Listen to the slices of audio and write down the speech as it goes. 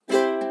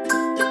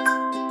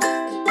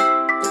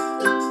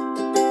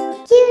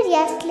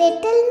Curious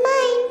Little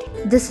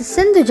Mind. This is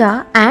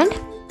Sindhuja and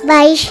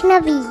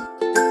Vaishnavi.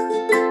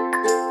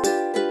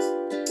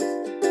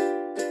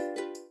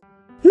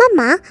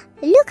 Mama,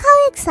 look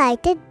how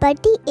excited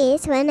Buddy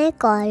is when I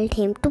called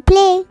him to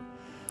play.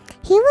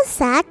 He was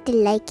sad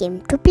till I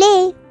came to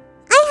play.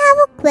 I have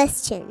a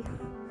question.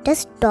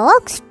 Does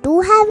dogs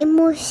too have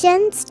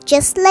emotions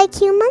just like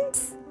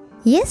humans?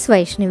 yes,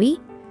 Vaishnavi,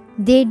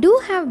 they do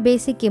have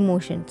basic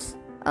emotions.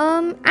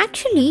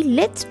 Actually,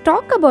 let's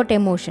talk about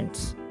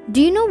emotions. Do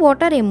you know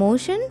what are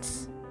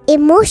emotions?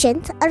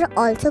 Emotions are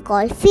also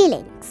called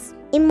feelings.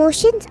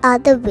 Emotions are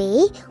the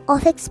way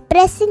of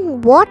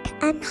expressing what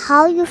and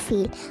how you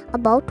feel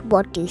about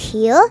what you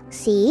hear,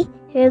 see,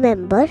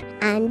 remember,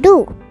 and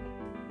do.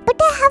 But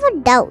I have a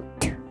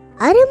doubt.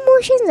 Are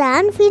emotions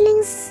and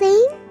feelings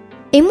same?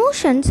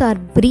 Emotions are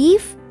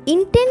brief,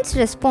 intense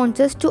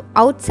responses to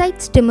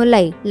outside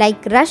stimuli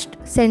like rushed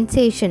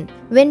sensation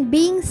when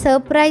being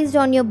surprised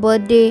on your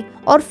birthday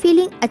or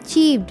feeling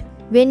achieved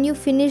when you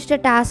finished a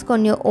task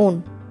on your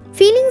own.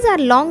 Feelings are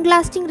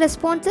long-lasting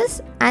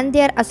responses and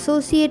they are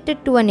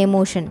associated to an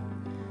emotion.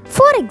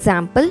 For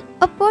example,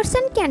 a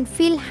person can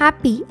feel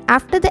happy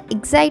after the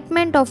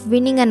excitement of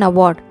winning an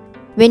award.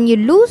 When you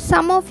lose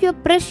some of your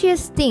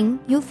precious thing,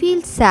 you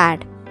feel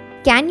sad.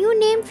 Can you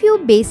name few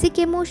basic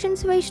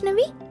emotions,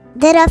 Vaishnavi?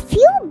 There are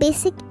few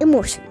basic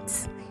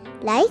emotions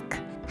like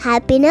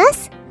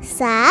happiness,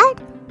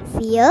 sad,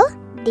 fear,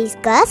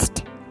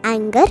 disgust,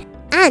 anger,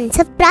 and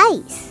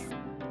surprise.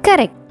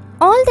 Correct.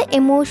 All the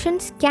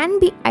emotions can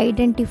be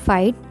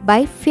identified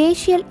by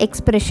facial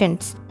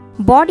expressions,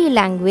 body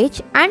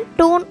language, and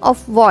tone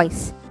of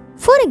voice.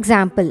 For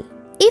example,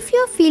 if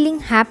you're feeling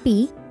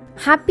happy,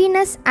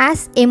 happiness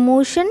as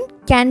emotion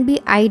can be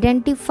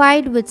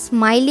identified with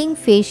smiling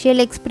facial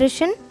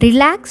expression,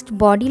 relaxed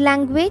body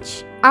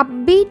language,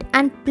 upbeat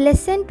and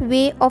pleasant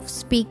way of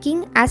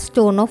speaking as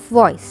tone of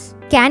voice.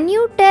 Can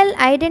you tell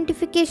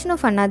identification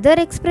of another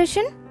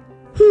expression?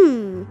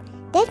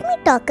 Let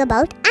me talk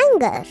about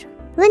anger.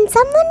 When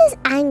someone is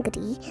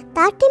angry,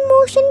 that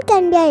emotion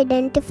can be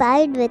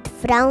identified with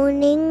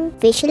frowning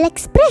facial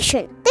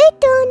expression. They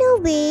turn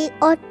away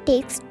or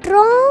take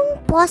strong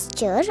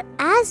posture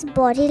as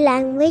body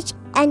language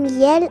and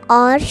yell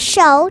or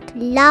shout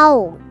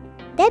loud.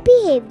 Their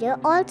behavior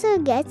also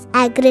gets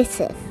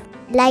aggressive,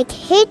 like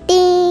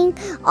hitting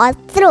or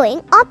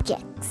throwing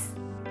objects.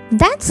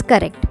 That's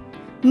correct.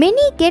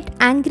 Many get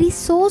angry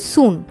so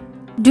soon.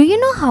 Do you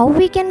know how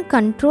we can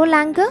control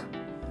anger?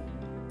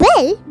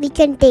 Well, we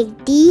can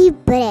take deep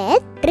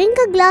breath, drink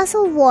a glass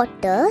of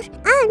water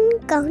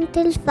and count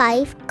till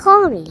 5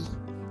 calmly.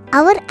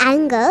 Our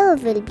anger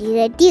will be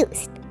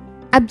reduced.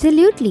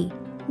 Absolutely.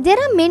 There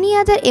are many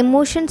other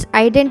emotions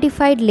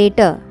identified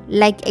later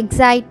like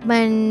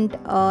excitement,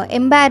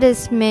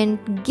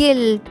 embarrassment,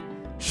 guilt,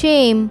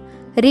 shame,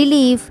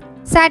 relief,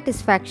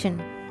 satisfaction.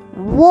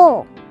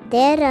 Whoa,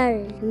 there are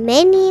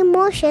many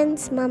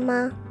emotions,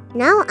 Mama.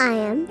 Now I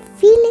am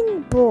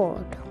feeling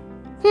bored.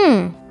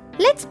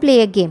 Let's play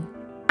a game.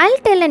 I'll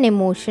tell an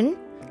emotion.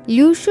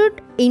 You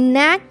should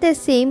enact the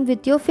same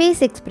with your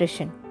face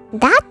expression.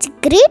 That's a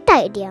great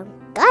idea.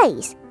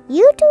 Guys,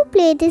 you too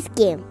play this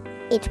game.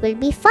 It will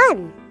be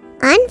fun.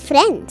 And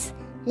friends,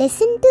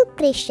 listen to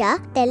Prisha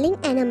telling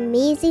an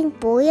amazing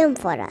poem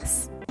for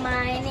us.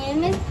 My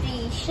name is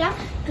Prisha.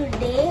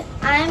 Today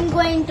I am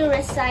going to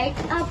recite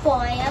a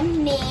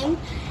poem named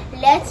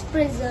Let's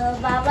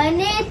Preserve Our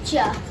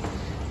Nature.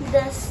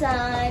 The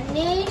sun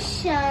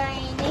is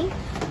shining,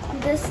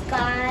 the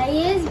sky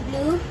is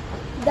blue,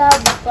 the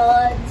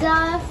birds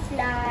are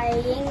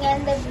flying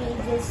and the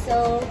breeze is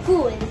so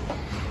cool.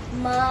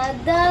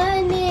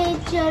 Mother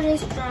Nature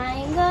is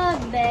trying her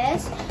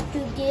best to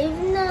give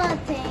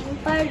nothing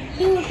but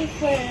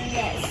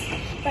beautifulness.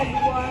 But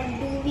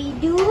what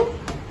do?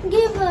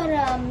 Give her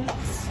a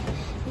mess.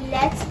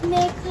 Let's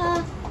make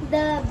her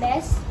the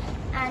best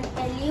and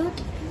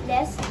pollute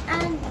less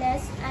and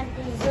less and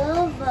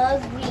preserve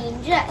her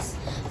green dress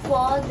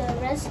for the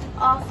rest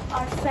of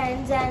our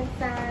friends and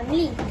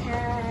family.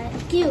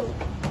 Thank you.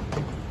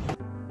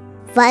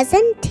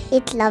 Wasn't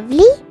it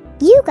lovely?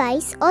 You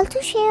guys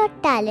also share your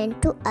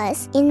talent to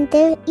us in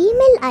the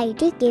email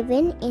ID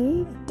given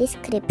in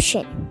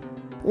description.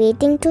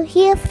 Waiting to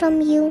hear from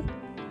you.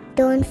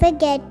 Don't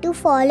forget to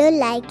follow,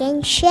 like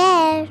and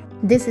share.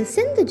 This is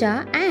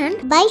Sindhuja and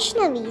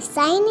Vaishnavi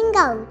signing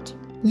out.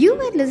 you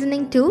were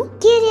listening to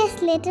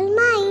Curious Little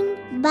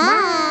Mind.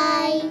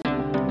 Bye.